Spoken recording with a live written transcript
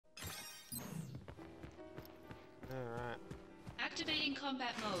Alright. Activating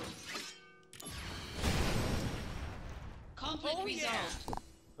combat mode. Conflict resolved.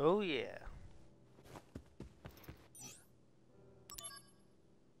 Oh yeah.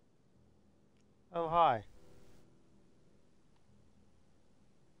 Oh hi.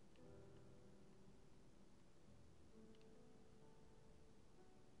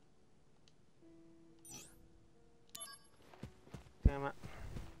 Damn it.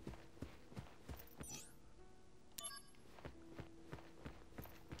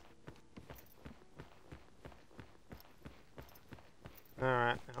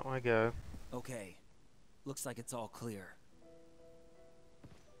 Alright, out I go. Okay. Looks like it's all clear.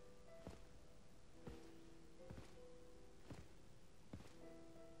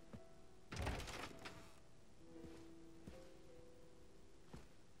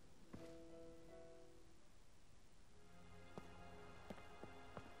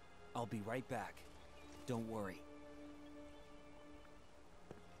 I'll be right back. Don't worry.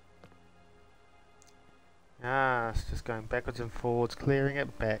 Ah, it's just going backwards and forwards, clearing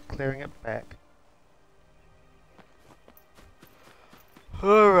it back, clearing it back.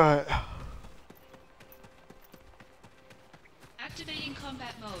 Alright. Activating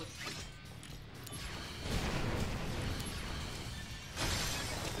combat mode.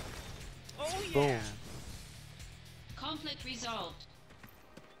 Oh yeah! Boom. Conflict resolved.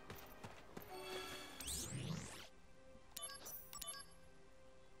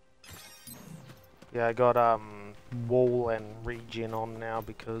 Yeah, I got wall and regen on now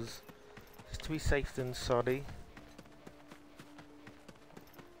because just to be safe than sorry.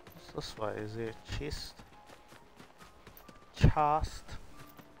 What's this way? Is there a chest?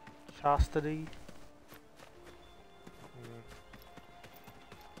 Chastity?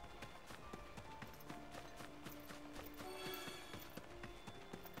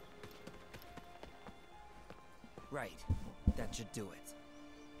 Right. That should do it.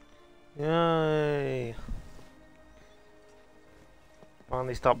 Yay!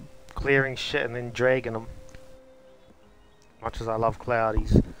 Finally stop clearing shit and then dragging them. Much as I love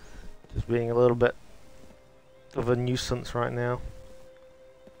cloudies, just being a little bit of a nuisance right now.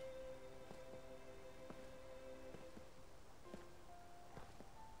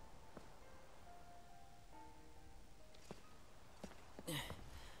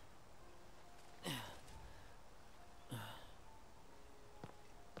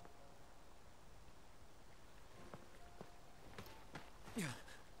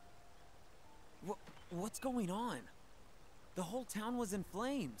 What's going on? The whole town was in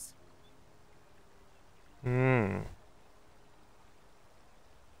flames.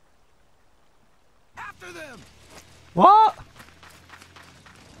 After them! What?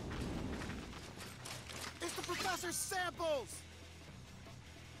 It's the professor's samples!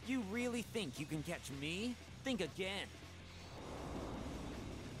 You really think you can catch me? Think again.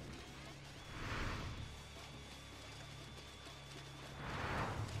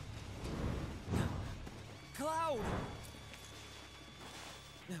 Cloud!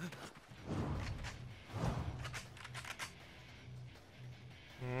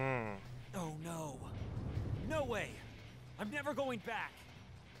 Oh no. No way! I'm never going back!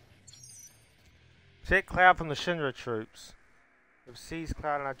 Take Cloud from the Shinra troops. If seize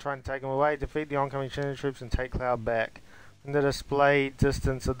Cloud and I try and take him away, defeat the oncoming Shinra troops and take Cloud back. When the display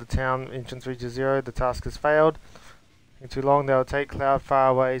distance of the town entrance reaches 0, the task has failed. In too long, they'll take Cloud far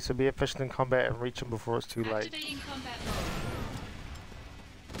away, so be efficient in combat and reach him before it's too late. Activating combat mode.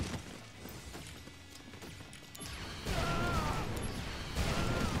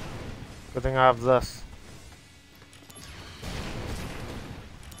 Good thing I have this.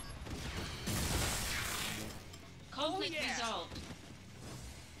 Conflict resolved.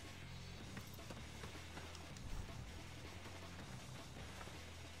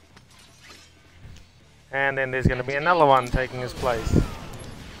 And then there's going to be another one taking his place.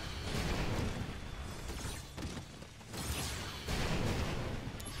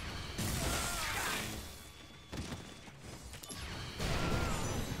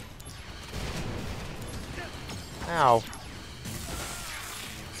 Ow.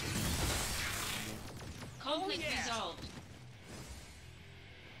 Conflict resolved.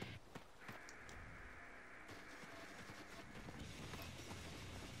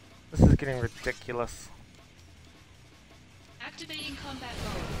 This is getting ridiculous. Activating combat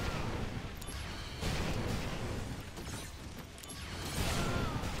mode.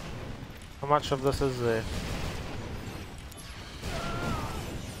 How much of this is there?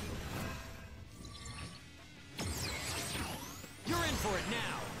 You're in for it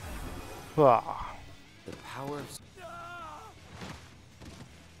now! Ah. The power of...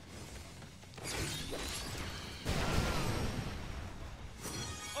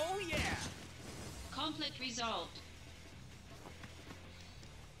 Resolved.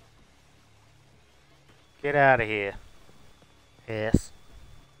 Get out of here. Yes.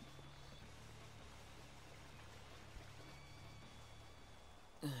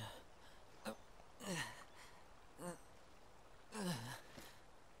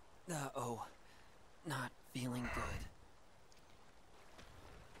 Uh-oh. Not feeling good.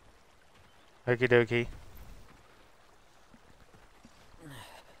 Okie dokie.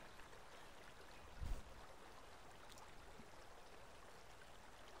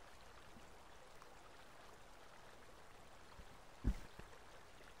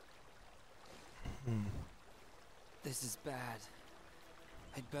 This is bad.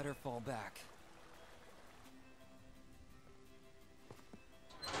 I'd better fall back.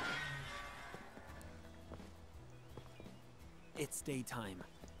 It's daytime,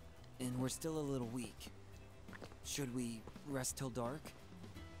 and we're still a little weak. Should we rest till dark?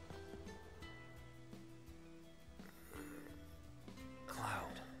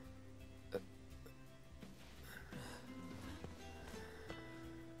 Cloud.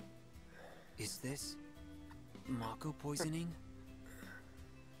 Is this Mako poisoning?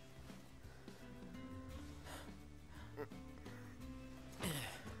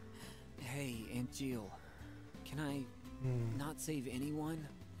 Hey, Aunt Jill. Can I not save anyone?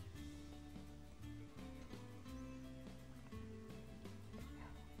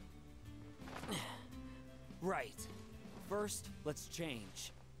 Right. First, let's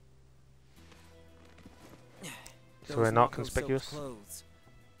change. So we're not Mako-soaked conspicuous? clothes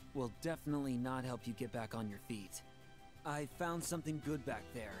will definitely not help you get back on your feet. I found something good back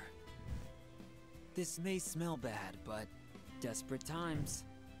there. This may smell bad, but desperate times.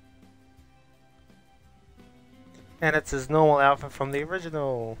 And it's his normal outfit from the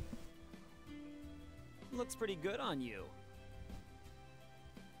original. Looks pretty good on you.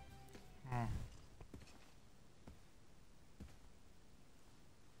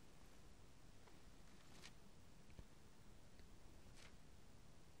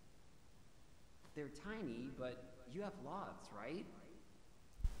 They're tiny, but you have lots, right?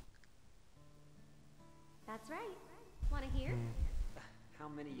 That's right. Want to hear? How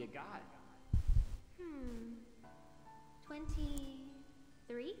many you got?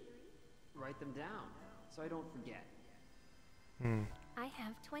 23? Write them down, so I don't forget. I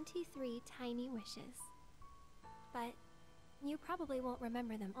have 23 tiny wishes. But you probably won't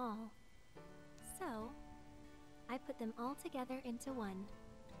remember them all. So, I put them all together into one.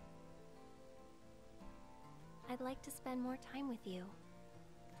 I'd like to spend more time with you.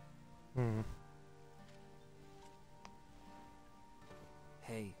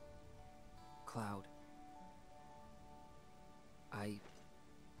 Hey, Cloud. I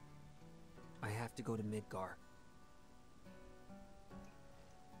have to go to Midgar.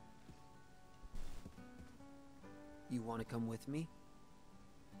 You want to come with me?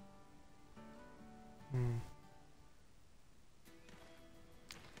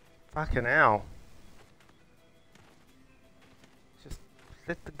 Fucking hell. Just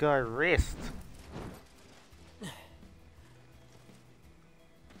let the guy rest.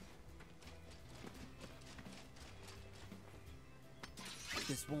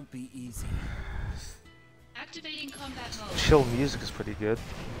 This won't be easy. Activating combat mode. Chill music is pretty good.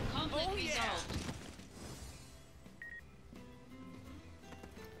 Conflict resolved.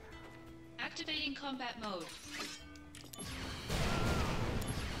 Activating combat mode.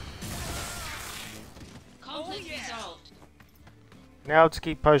 Conflict resolved. Now to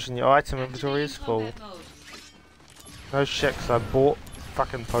keep potion, your item inventory is full. Activating combat mode. No shit, 'cause I bought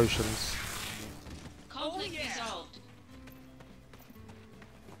fucking potions. Conflict resolved.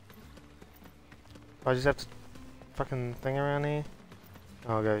 I just have to fucking thing around here.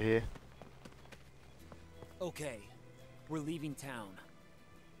 I'll go here. Okay, we're leaving town.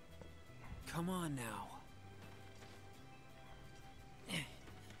 Come on now.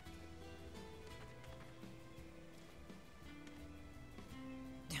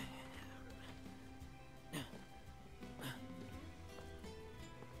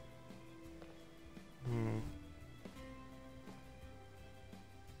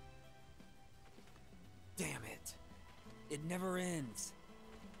 Damn it. It never ends.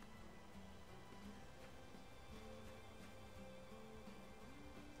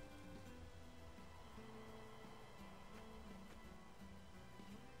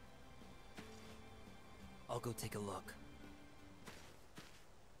 I'll go take a look.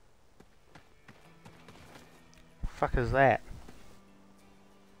 Fuck is that?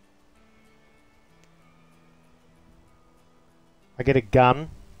 I get a gun.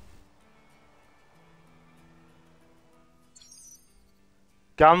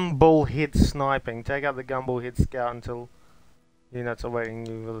 Gunbull head sniping. Take out the gunbull head scout until units are waiting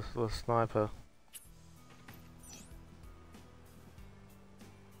you with a sniper.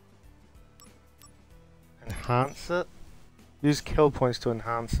 Enhance it. Use kill points to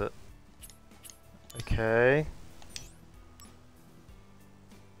enhance it. Okay.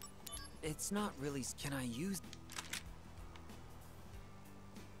 It's not really. Can I use?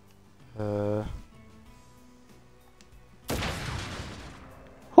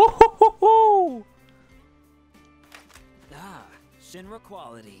 Hoo hoo hoo hoo! Ah, Shinra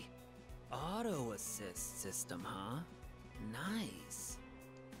quality. Auto assist system, huh? Nice.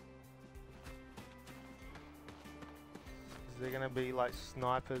 Is there gonna be like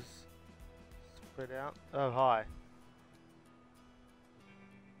snipers spread out? Oh, hi.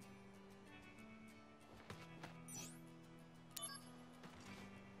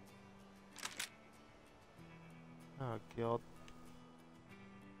 Oh god.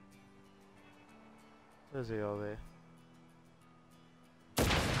 Where's he all there?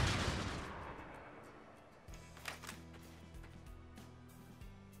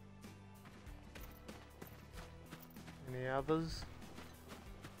 Any others? Is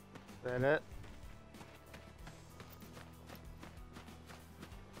that it?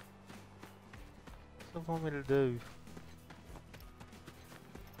 What do you want me to do?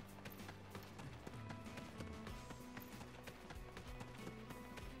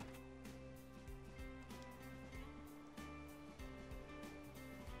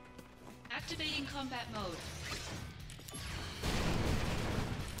 Activating combat mode.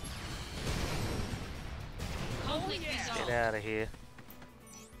 Conflict resolved. Get out of here.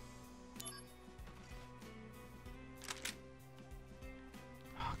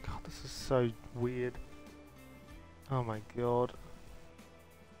 Oh god, this is so weird. Oh my god.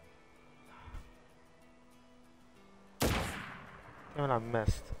 Damn it, I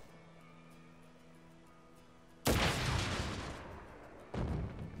missed.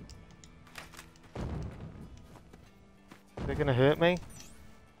 They're gonna hurt me?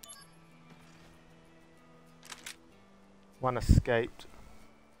 One escaped.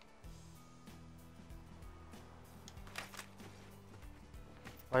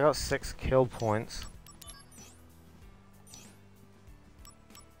 I got 6 kill points.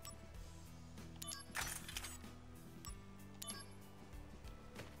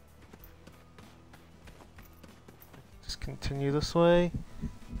 Just continue this way.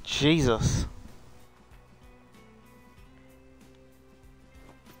 Jesus.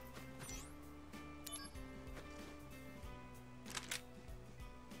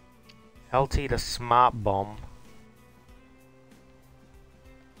 LT to smart bomb.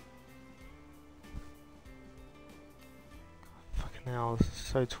 Fucking hell, this is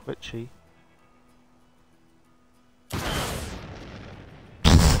so twitchy.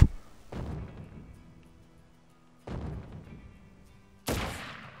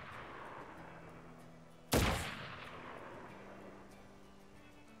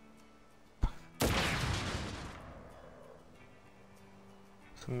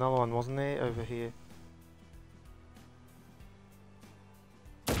 There's another one, wasn't there? Over here.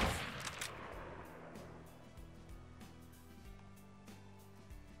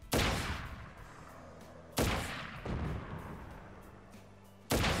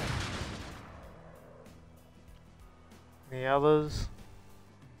 Any others?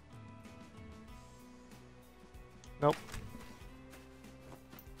 Nope.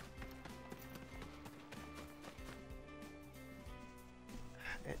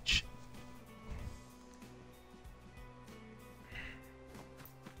 Itch.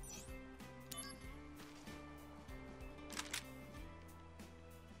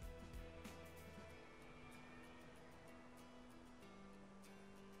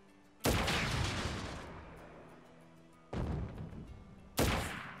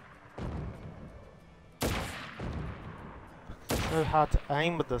 So hard to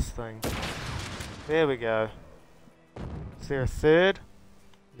aim with this thing. There we go. Is there a third?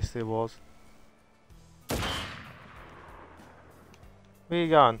 Yes, there was. Where you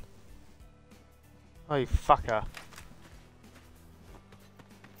going? Oh, you fucker.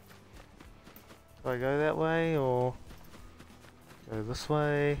 Do I go that way or go this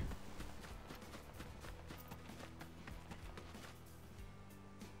way?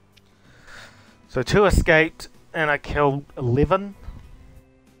 So 2 escaped and I killed 11.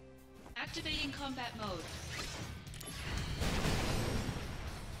 Activating combat mode.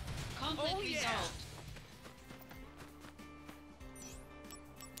 Conflict resolved.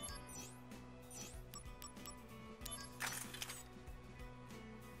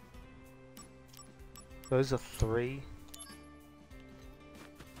 Those are 3.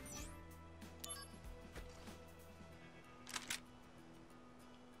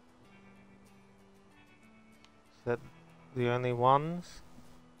 that the only ones?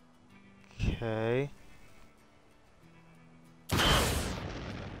 Okay.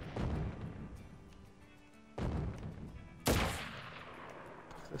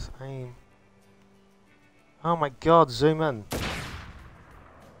 This aim. Oh my god, zoom in.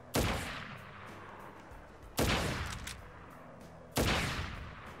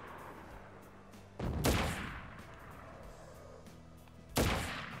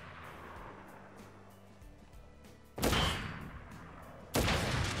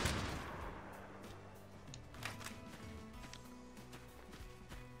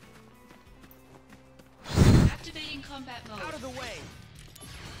 Activating combat mode. Out of the way!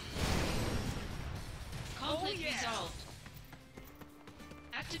 Conflict Oh, yeah. resolved.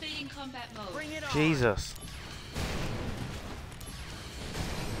 Activating combat mode. Bring it on! Jesus.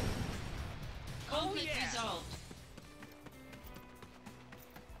 Conflict yeah. resolved.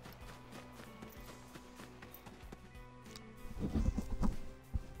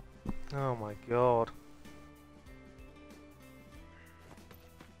 Oh my god.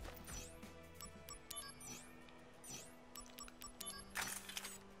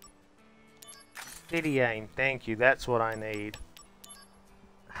 Steady aim, thank you, that's what I need.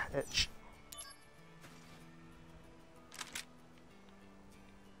 Itch.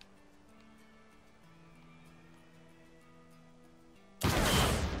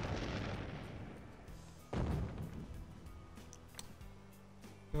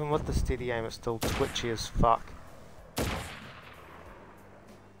 Even with the steady aim, it's still twitchy as fuck.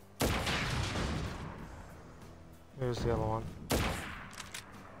 Here's the other one.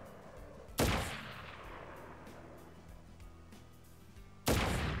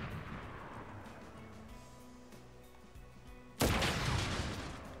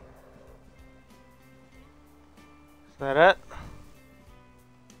 Is that it?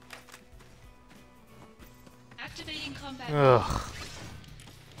 Activating combat mode. Ugh.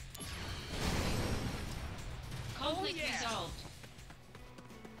 Conflict resolved.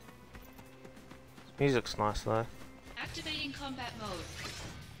 Music's nice though. Activating combat mode.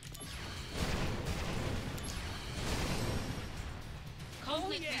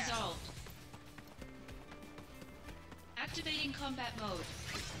 Conflict resolved. Activating combat mode.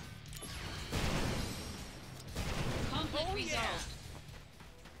 Conflict resolved.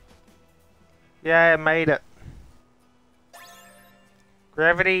 Yeah, I made it.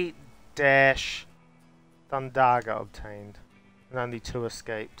 Gravity dash Thundaga obtained. And only 2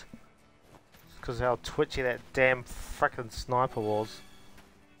 escaped. Because how twitchy that damn frickin' sniper was.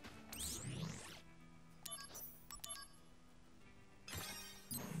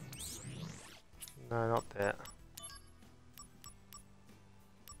 No, not that.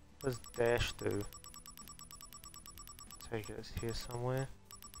 What does dash do? Take it, it's here somewhere.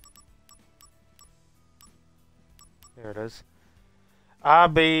 There it is.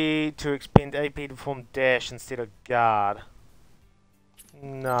 RB to expend AP to perform dash instead of guard.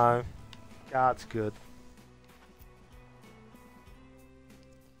 No. Guard's good.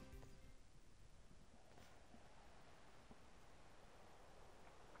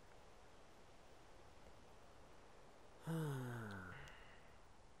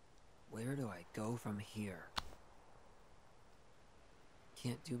 Where do I go from here?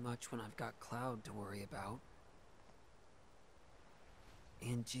 Can't do much when I've got Cloud to worry about.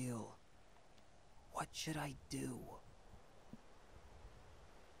 And Jill, what should I do?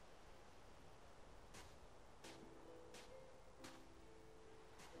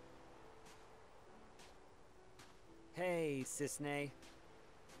 Hey, Sisney.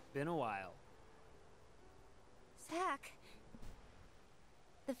 Been a while. Zach.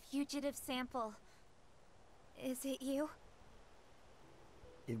 The fugitive sample. Is it you?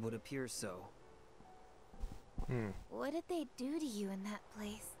 It would appear so. What did they do to you in that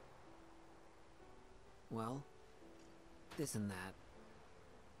place? Well, this and that.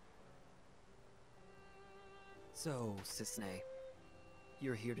 So, Sisney,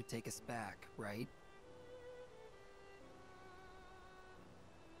 you're here to take us back, right?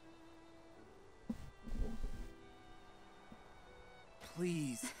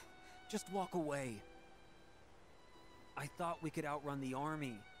 Please, just walk away. I thought we could outrun the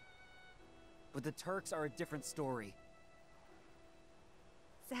army. But the Turks are a different story.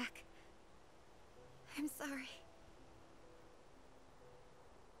 Zach. I'm sorry.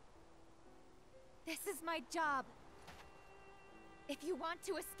 This is my job. If you want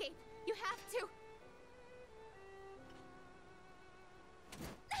to escape, you have to.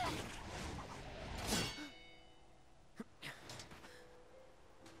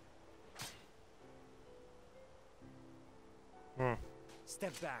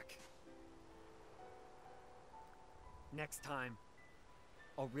 Step back. Next time,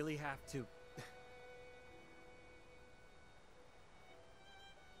 I'll really have to.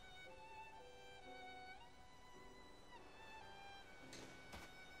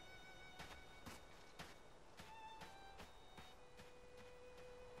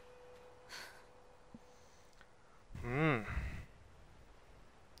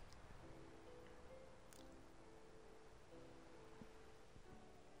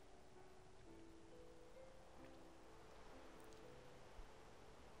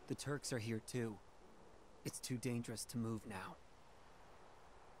 The Turks are here too. It's too dangerous to move now.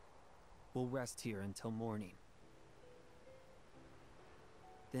 We'll rest here until morning.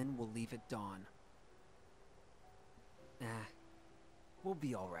 Then we'll leave at dawn. We'll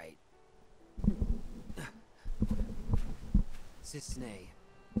be alright. Sisney.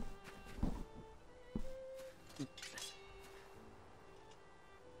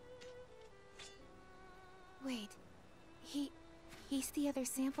 Wait. He's the other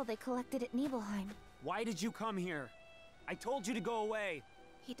sample they collected at Nibelheim. Why did you come here? I told you to go away.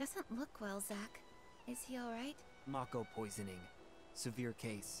 He doesn't look well, Zack. Is he alright? Mako poisoning. Severe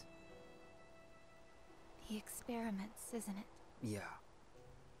case. The experiments, isn't it? Yeah.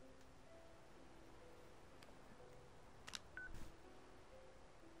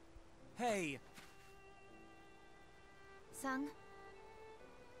 Hey! Sung?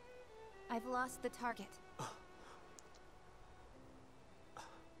 I've lost the target.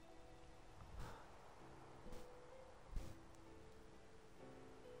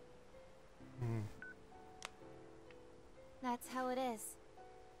 That's how it is.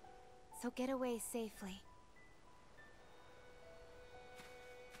 So get away safely.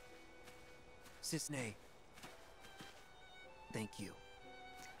 Sisney. Thank you.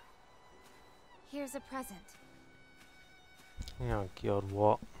 Here's a present. Oh god,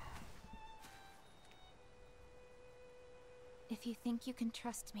 what? If you think you can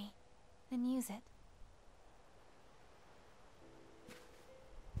trust me, then use it.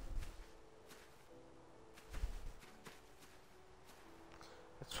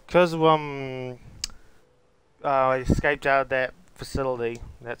 It's because I escaped out of that facility.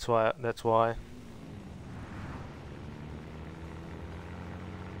 That's why.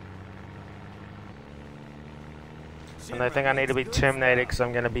 And they think I need to be terminated because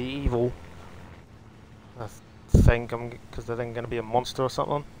I'm going to be evil. I think because they think I'm going to be a monster or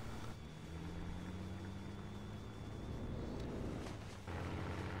something.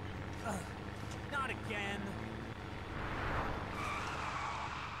 Not again.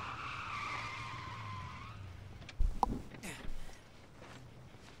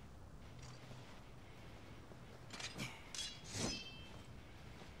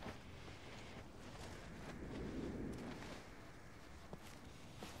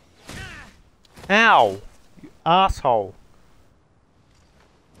 Ow! You asshole!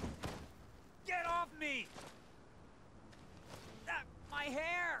 Get off me! My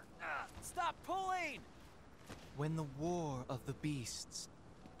hair! Stop pulling! When the war of the beasts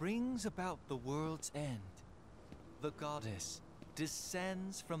brings about the world's end, the goddess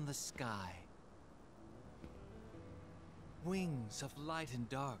descends from the sky. Wings of light and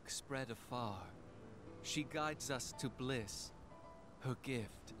dark spread afar. She guides us to bliss, her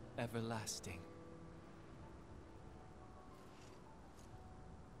gift everlasting.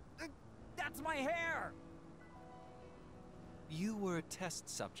 That's my hair! You were a test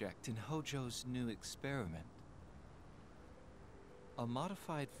subject in Hojo's new experiment. A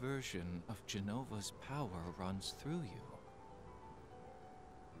modified version of Genova's power runs through you.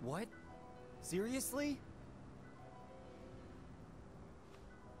 What? Seriously?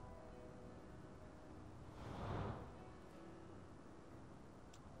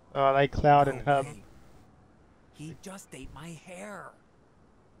 Oh, they Cloud and No him. way. He just ate my hair.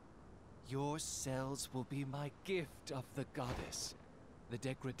 Your cells will be my gift of the goddess. The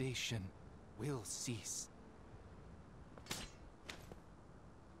degradation will cease.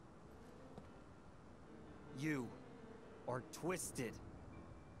 You are twisted.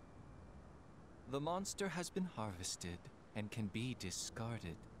 The monster has been harvested and can be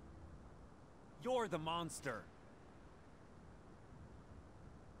discarded. You're the monster.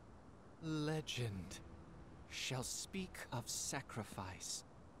 Legend shall speak of sacrifice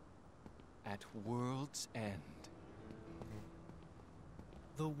at world's end.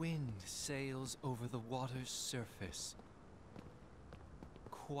 The wind sails over the water's surface,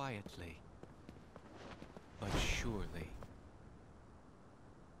 quietly but surely.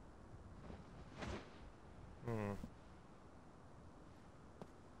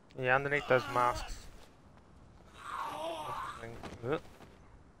 Yeah, underneath those masks.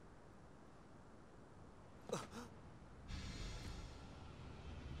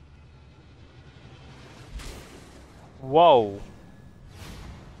 Whoa.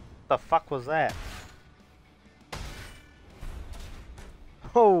 The fuck was that?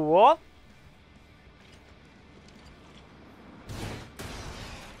 Oh, what?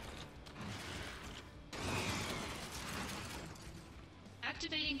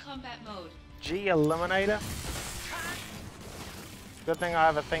 Activating combat mode. G Eliminator? Good thing I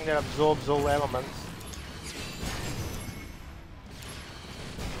have a thing that absorbs all elements.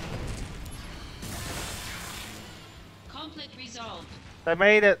 Conflict resolved. They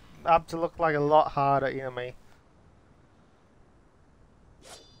made it up to look like a lot harder enemy.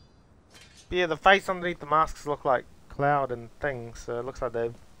 But yeah, the face underneath the masks look like Cloud and things, so it looks like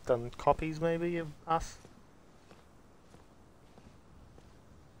they've done copies maybe of us.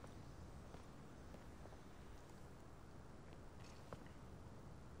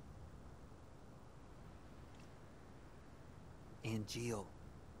 Angeal.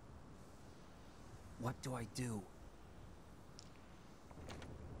 What do I do?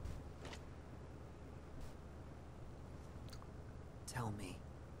 Tell me.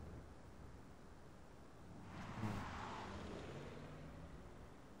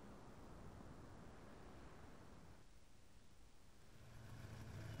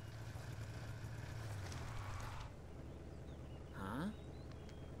 Huh?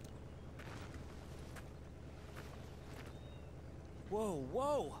 Whoa,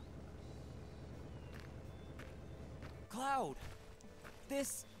 whoa! Cloud!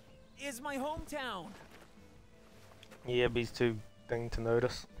 This is my hometown! Yeah, but he's too thing to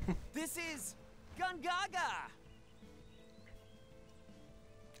notice. This is Gungaga!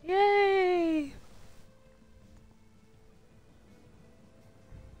 Yay!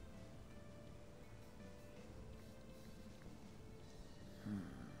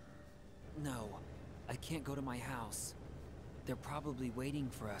 No, I can't go to my house. They're probably waiting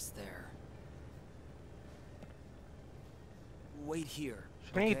for us there. Wait here.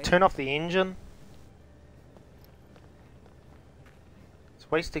 Shouldn't you okay? turn off the engine? It's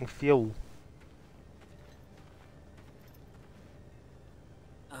wasting fuel.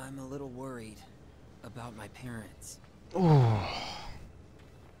 I'm a little worried about my parents. Ooh.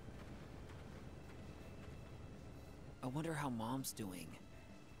 I wonder how Mom's doing.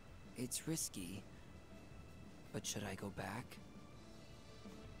 It's risky, but should I go back?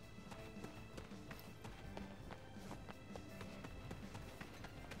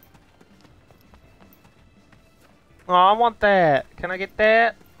 Oh, I want that. Can I get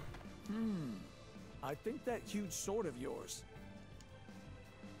that? I think that huge sword of yours.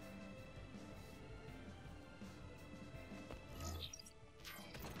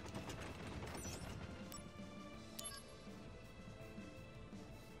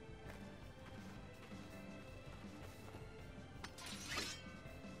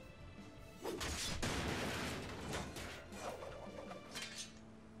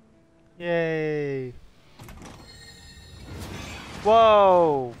 Yay.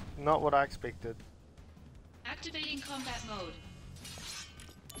 Whoa! Not what I expected. Activating combat mode.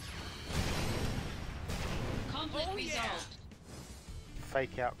 Conflict resolved.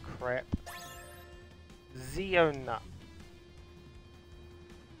 Fake out crap. Zeonut.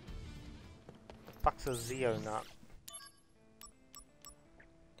 Fuck's a Zeonut?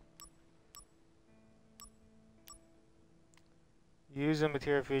 Use a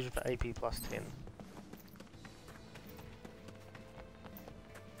material fusion for AP plus 10.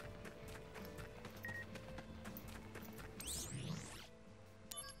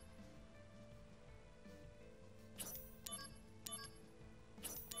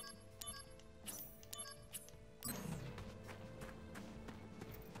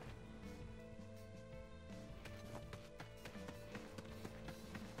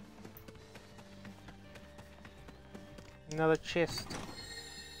 Another chest.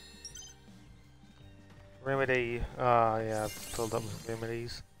 Remedy. Ah, yeah, I've filled up with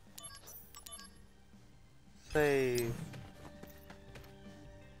remedies. Save.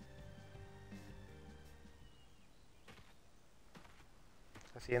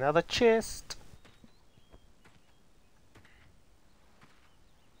 I see another chest.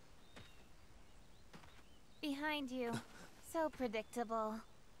 Behind you. So predictable.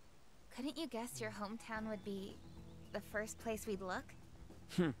 Couldn't you guess your hometown would be the first place we'd look?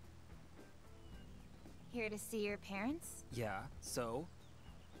 Here to see your parents? Yeah, so?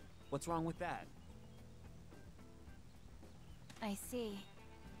 What's wrong with that? I see.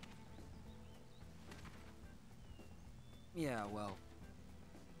 Yeah, well,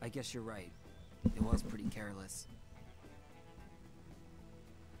 I guess you're right. It was pretty careless.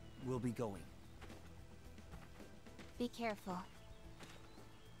 We'll be going. Be careful.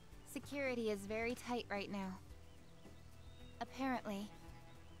 Security is very tight right now. Apparently,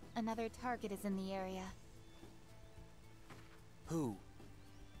 another target is in the area. Who?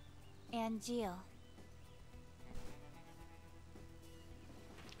 Angeal.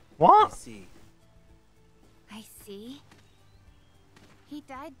 I What? see. I see. He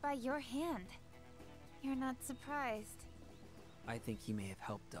died by your hand. You're not surprised. I think he may have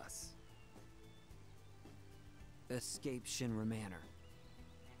helped us. Escape Shinra Manor.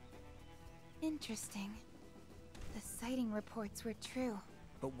 Interesting. The sighting reports were true.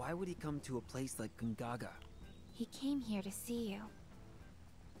 But why would he come to a place like Gungaga? He came here to see you.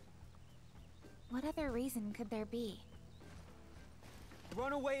 What other reason could there be?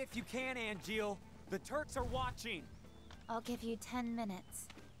 Run away if you can, Angeal. The Turks are watching. I'll give you 10 minutes.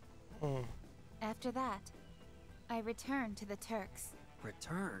 Hmm. After that, I return to the Turks.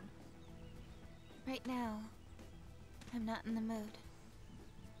 Return? Right now, I'm not in the mood.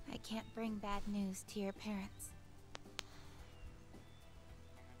 I can't bring bad news to your parents.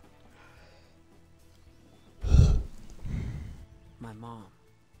 My mom.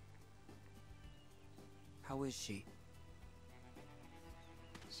 How is she?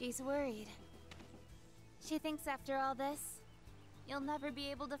 She's worried. She thinks after all this, you'll never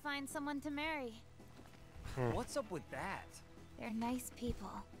be able to find someone to marry. What's up with that? They're nice people,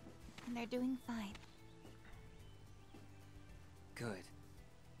 and they're doing fine. Good.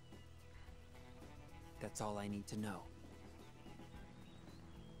 That's all I need to know.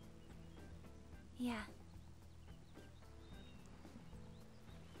 Yeah.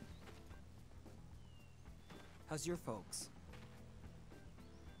 How's your folks?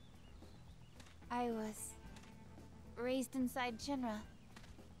 I was raised inside Shinra.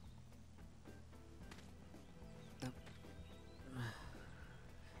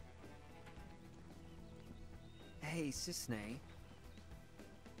 Hey, Cisne.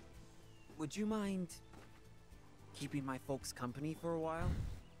 Would you mind keeping my folks company for a while?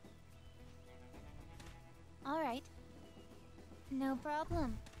 All right. No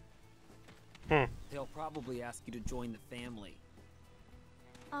problem. They'll probably ask you to join the family.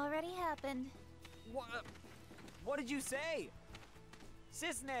 Already happened. What did you say?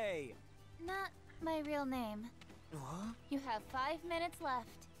 Cisne! Not my real name. Huh? You have 5 minutes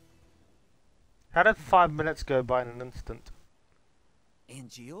left. How did 5 minutes go by in an instant?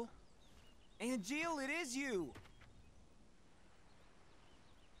 Angeal? Angeal, it is you!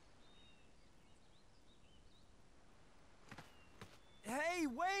 Hey,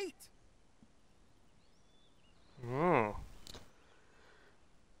 wait! Hmm.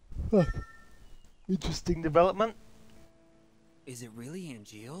 Interesting development. Is it really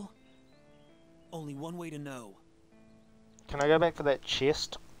Angeal? Only one way to know. Can I go back for that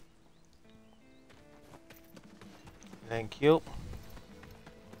chest? Thank you.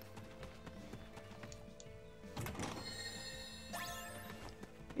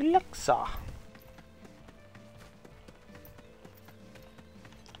 Elixir.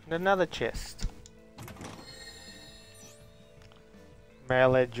 And another chest.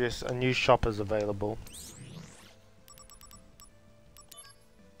 Mail address. A new shop is available.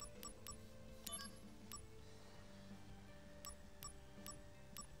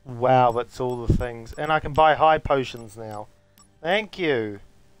 Wow, that's all the things. And I can buy high potions now. Thank you.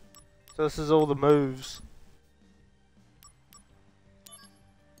 So this is all the moves.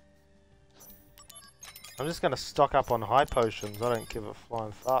 I'm just going to stock up on high potions. I don't give a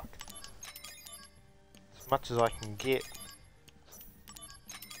flying fuck. As much as I can get.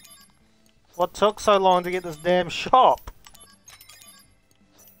 What took so long to get this damn shop?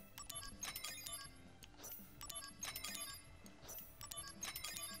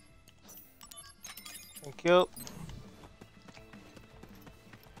 Thank you.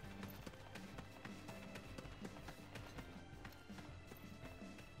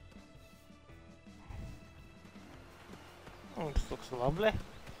 Oh, this looks lovely.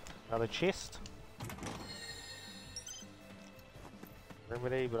 Another chest.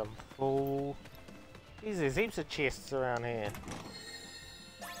 Remedy, but I'm full. Jeez, there's heaps of chests around here.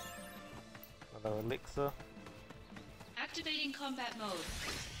 Another elixir. Activating combat mode.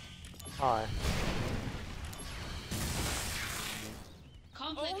 Hi.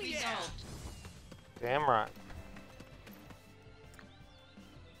 Conflict resolved. Damn right.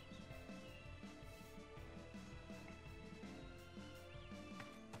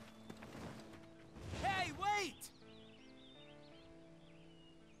 Hey, wait!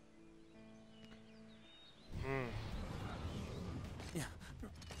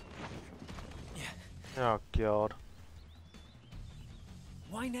 Oh god.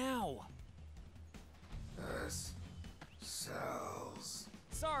 Why now?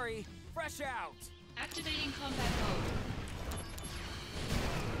 Sorry, fresh out! Activating combat mode.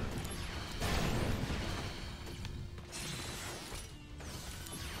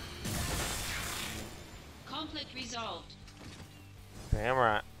 Conflict resolved. Damn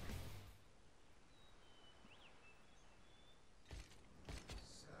right.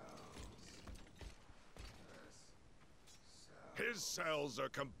 His cells are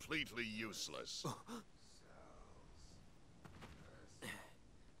completely useless.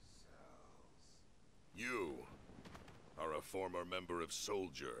 You are a former member of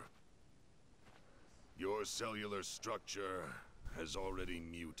Soldier. Your cellular structure has already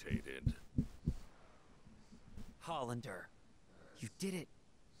mutated. Hollander, you did it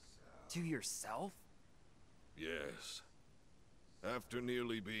to yourself? Yes. After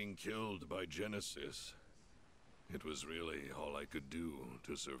nearly being killed by Genesis, it was really all I could do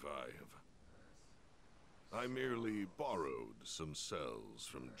to survive. I merely borrowed some cells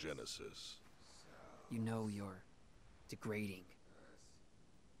from Genesis. You know you're degrading.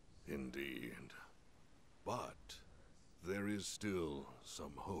 Indeed. But there is still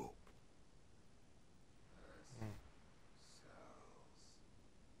some hope.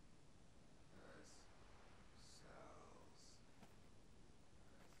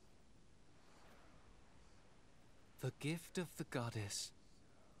 The gift of the goddess.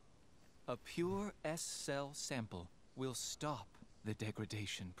 A pure S-cell sample will stop the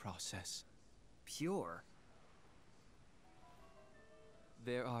degradation process. Pure?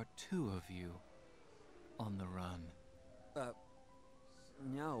 There are 2 of you on the run.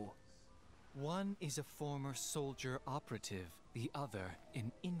 No. One is a former soldier operative, the other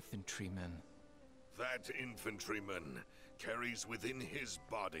an infantryman. That infantryman carries within his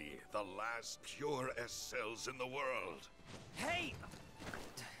body the last pure S-cells in the world. Hey!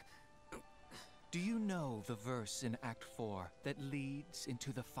 Do you know the verse in Act 4 that leads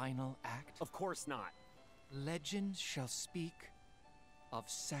into the final act? Of course not. Legend shall speak of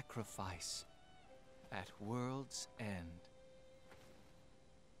sacrifice at world's end.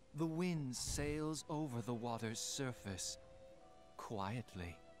 The wind sails over the water's surface,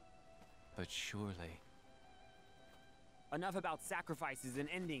 quietly, but surely. Enough about sacrifices and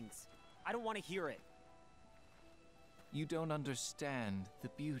endings. I don't want to hear it. You don't understand the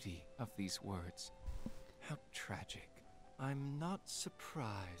beauty of these words. How tragic. I'm not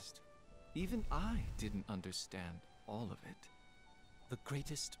surprised. Even I didn't understand all of it. The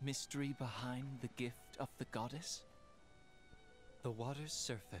greatest mystery behind the gift of the goddess? The water's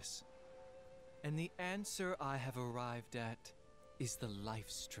surface. And the answer I have arrived at is the life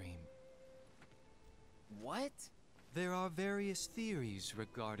stream. What? There are various theories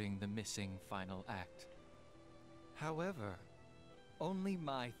regarding the missing final act. However, only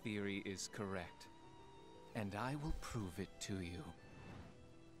my theory is correct, and I will prove it to you.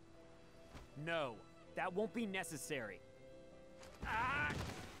 No, that won't be necessary.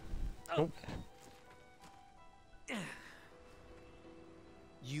 Nope.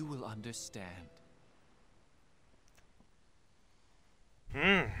 You will understand.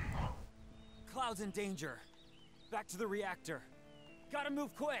 Cloud's in danger. Back to the reactor. Gotta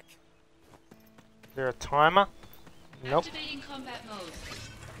move quick. Is there a timer? Nope. Activating combat mode.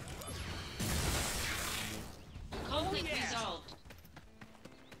 Conflict resolved.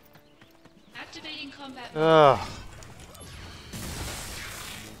 Activating combat mode. Ugh.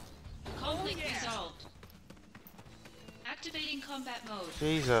 Conflict resolved. Activating combat mode.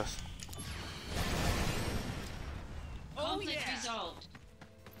 Jesus. Conflict resolved.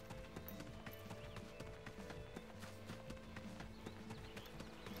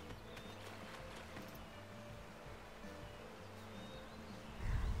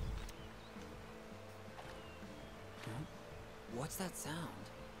 What's that sound?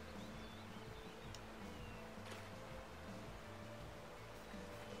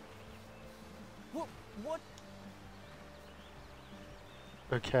 What?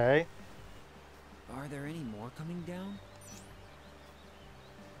 Okay. Are there any more coming down?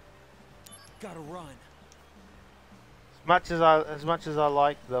 Gotta run. As much as I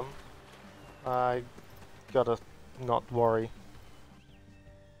like them, I gotta not worry.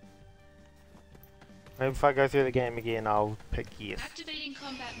 Maybe if I go through the game again, I'll pick yes. Activating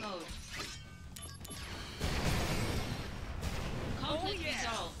combat mode. Conflict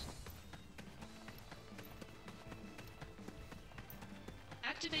resolved.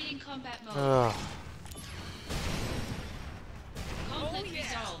 Activating combat mode. Ugh. Conflict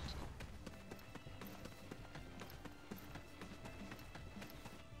resolved.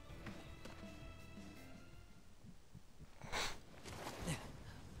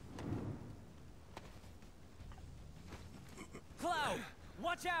 Cloud,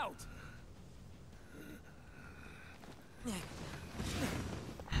 watch out!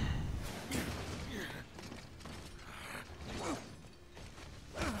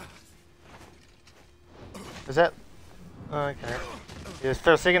 Is that... Okay. Yeah,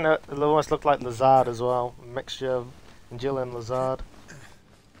 for a second it almost looked like Lizard as well. A mixture of Angel and Lizard.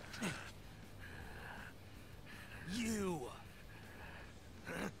 You!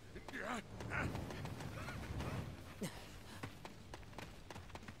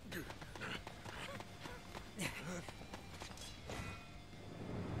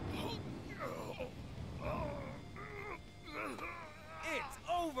 It's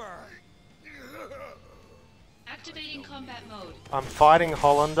over! Activating combat mode. I'm fighting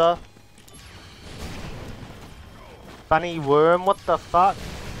Hollander. Bunny worm, what the fuck?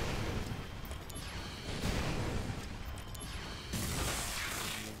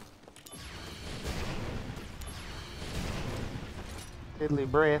 Deadly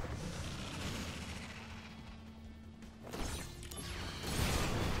breath.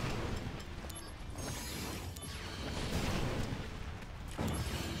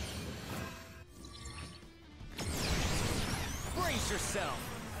 Brace yourself!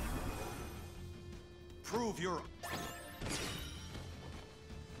 Prove your...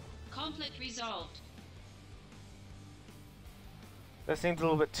 Conflict resolved. That seems a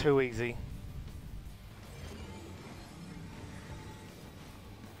little bit too easy.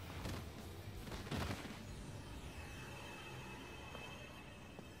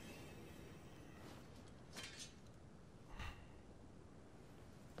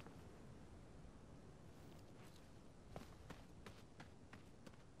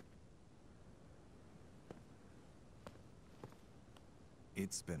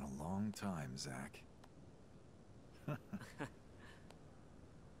 It's been a long time, Zack.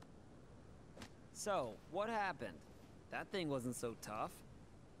 So, what happened? That thing wasn't so tough.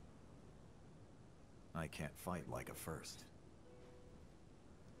 I can't fight like a first.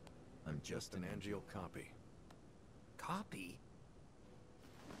 I'm just an Angeal copy. Copy?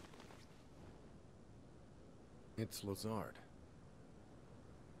 It's Lazard.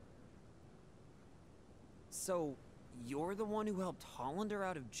 So, you're the one who helped Hollander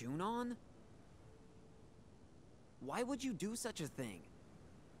out of Junon? Why would you do such a thing?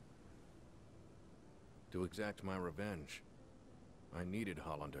 To exact my revenge. I needed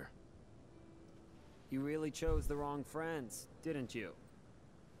Hollander. You really chose the wrong friends, didn't you?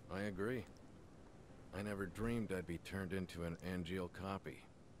 I agree. I never dreamed I'd be turned into an Angeal copy.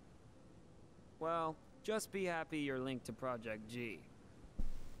 Well, just be happy you're linked to Project G.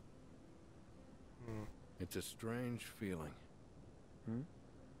 It's a strange feeling.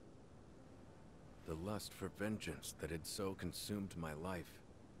 The lust for vengeance that had so consumed my life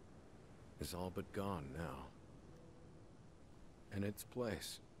is all but gone now. In its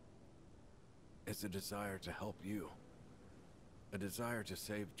place is a desire to help you. A desire to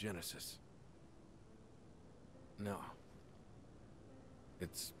save Genesis. No.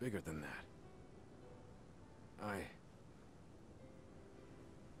 It's bigger than that.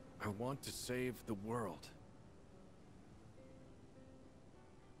 I want to save the world.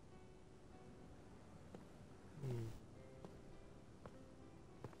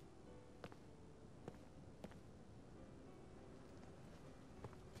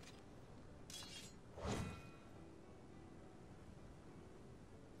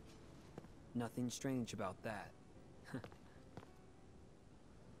 Nothing strange about that.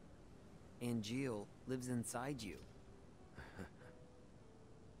 Angeal lives inside you.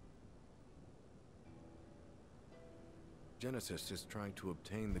 Genesis is trying to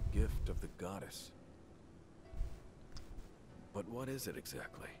obtain the gift of the goddess. But what is it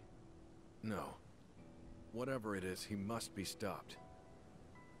exactly? No. Whatever it is, he must be stopped.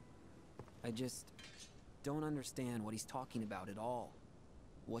 I just don't understand what he's talking about at all.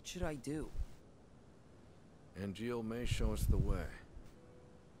 What should I do? Angeal may show us the way.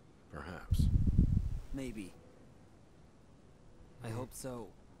 Perhaps. Maybe. I hope so,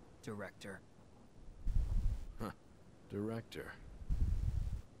 Director. Director.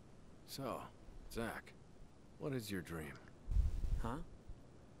 So, Zack, what is your dream? Huh?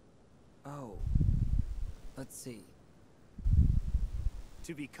 Oh. Let's see.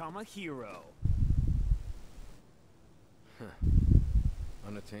 To become a hero.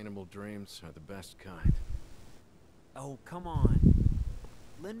 Unattainable dreams are the best kind. Oh, come on.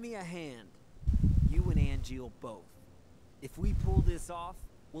 Lend me a hand. You and Angeal both. If we pull this off,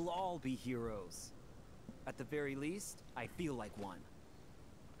 we'll all be heroes. At the very least, I feel like one.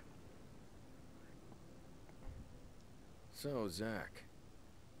 So, Zack,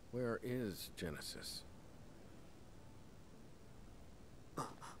 where is Genesis? I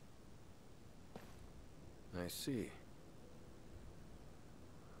see.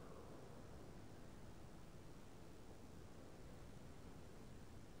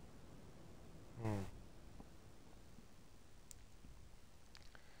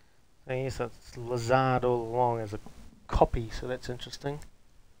 Okay, yes, that's Lazard all along as a copy, so that's interesting.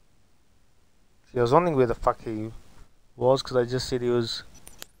 See, I was wondering where the fuck he was, because I just said he was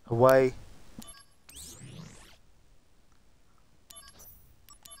away.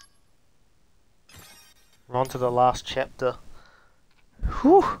 We're on to the last chapter.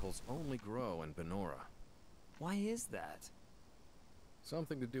 Whew! Apples only grow in Benora. Why is that?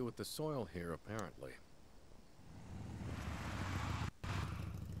 Something to do with the soil here, apparently.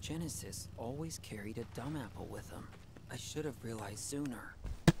 Genesis always carried a dumb apple with him. I should have realized sooner.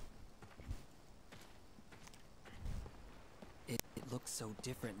 It looks so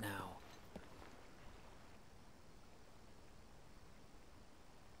different now.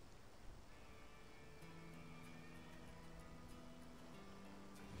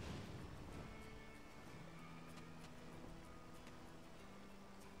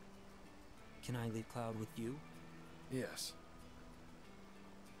 Can I leave Cloud with you? Yes.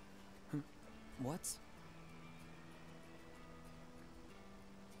 What?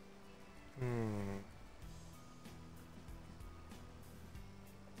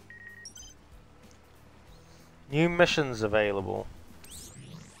 New missions available.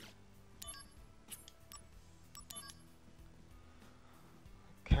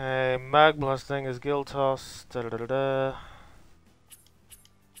 Okay, mag blasting is guild toss. Da da da da.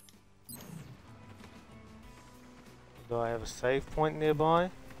 Do I have a save point nearby?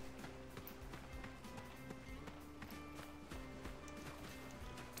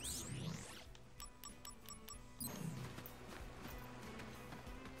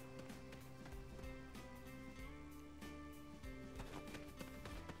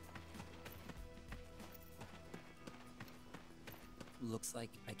 Looks like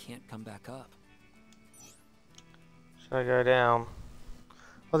I can't come back up. Should I go down?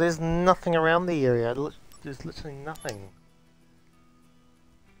 Well, there's nothing around the area. There's literally nothing.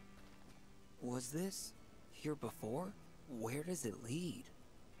 Was this here before? Where does it lead?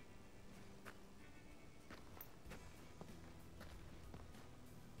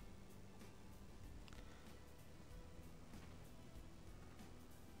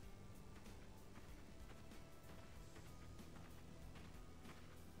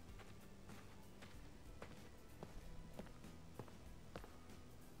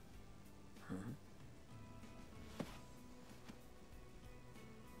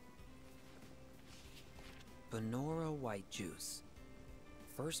 Benora white juice.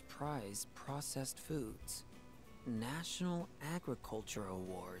 First prize processed foods. National Agriculture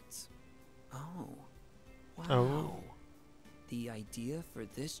Awards. Oh. Wow. Oh. The idea for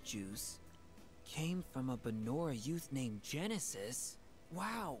this juice came from a Benora youth named Genesis.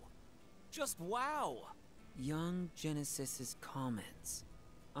 Wow. Just wow. Young Genesis's comments.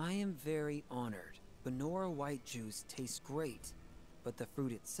 I am very honored. Benora white juice tastes great, but the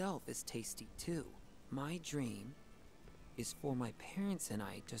fruit itself is tasty too. My dream is for my parents and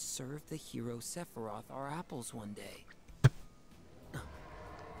I to serve the hero Sephiroth our apples one day.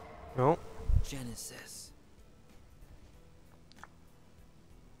 Oh. Genesis.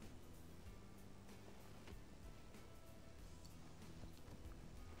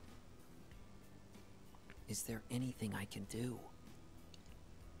 Is there anything I can do?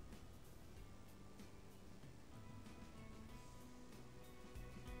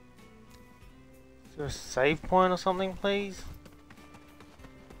 Is there a save point or something, please?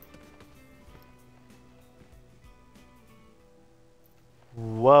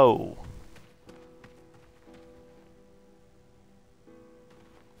 Whoa.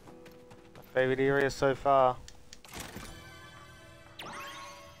 My favorite area so far.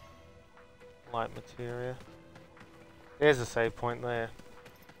 Light materia. There's a save point there.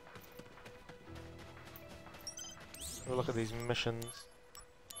 Have a look at these missions.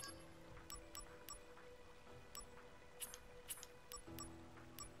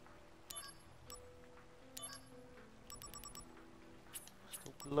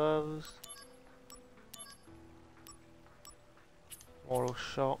 Gloves. Moral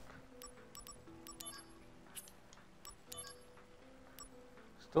shock.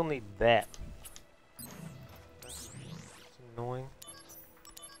 Still need that. It's annoying.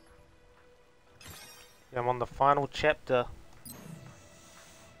 Yeah, I'm on the final chapter.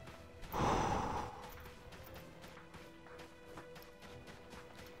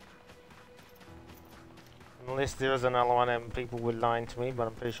 Unless there is another one and people were lying to me, but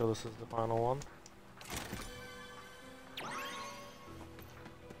I'm pretty sure this is the final one.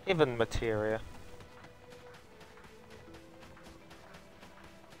 Heaven materia.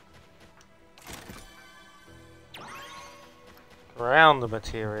 Ground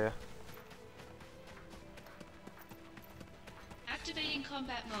materia. Activating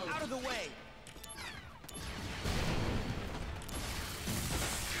combat mode. Out of the way!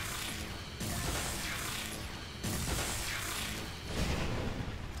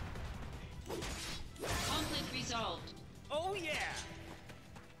 Conflict resolved. Oh yeah!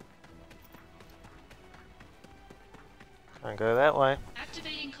 Can't go that way.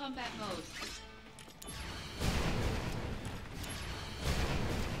 Activating combat mode.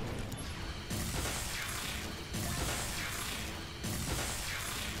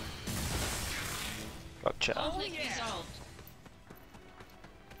 Gotcha. Conflict yeah. resolved.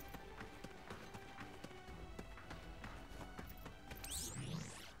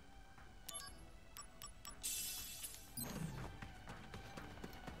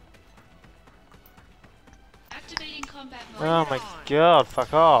 Activating combat mode. Oh my god,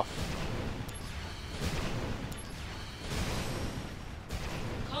 fuck off.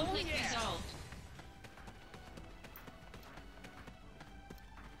 Conflict resolved.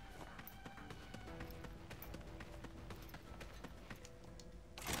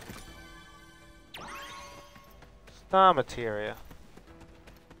 Star materia.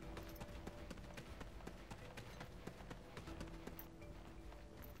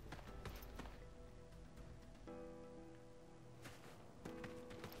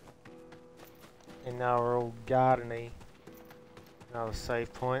 And now we're all gardeny. Another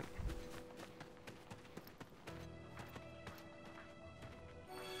save point.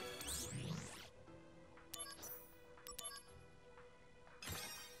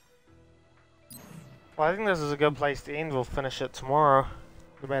 Well, I think this is a good place to end. We'll finish it tomorrow.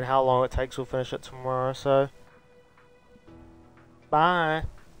 No matter how long it takes, we'll finish it tomorrow, so... Bye!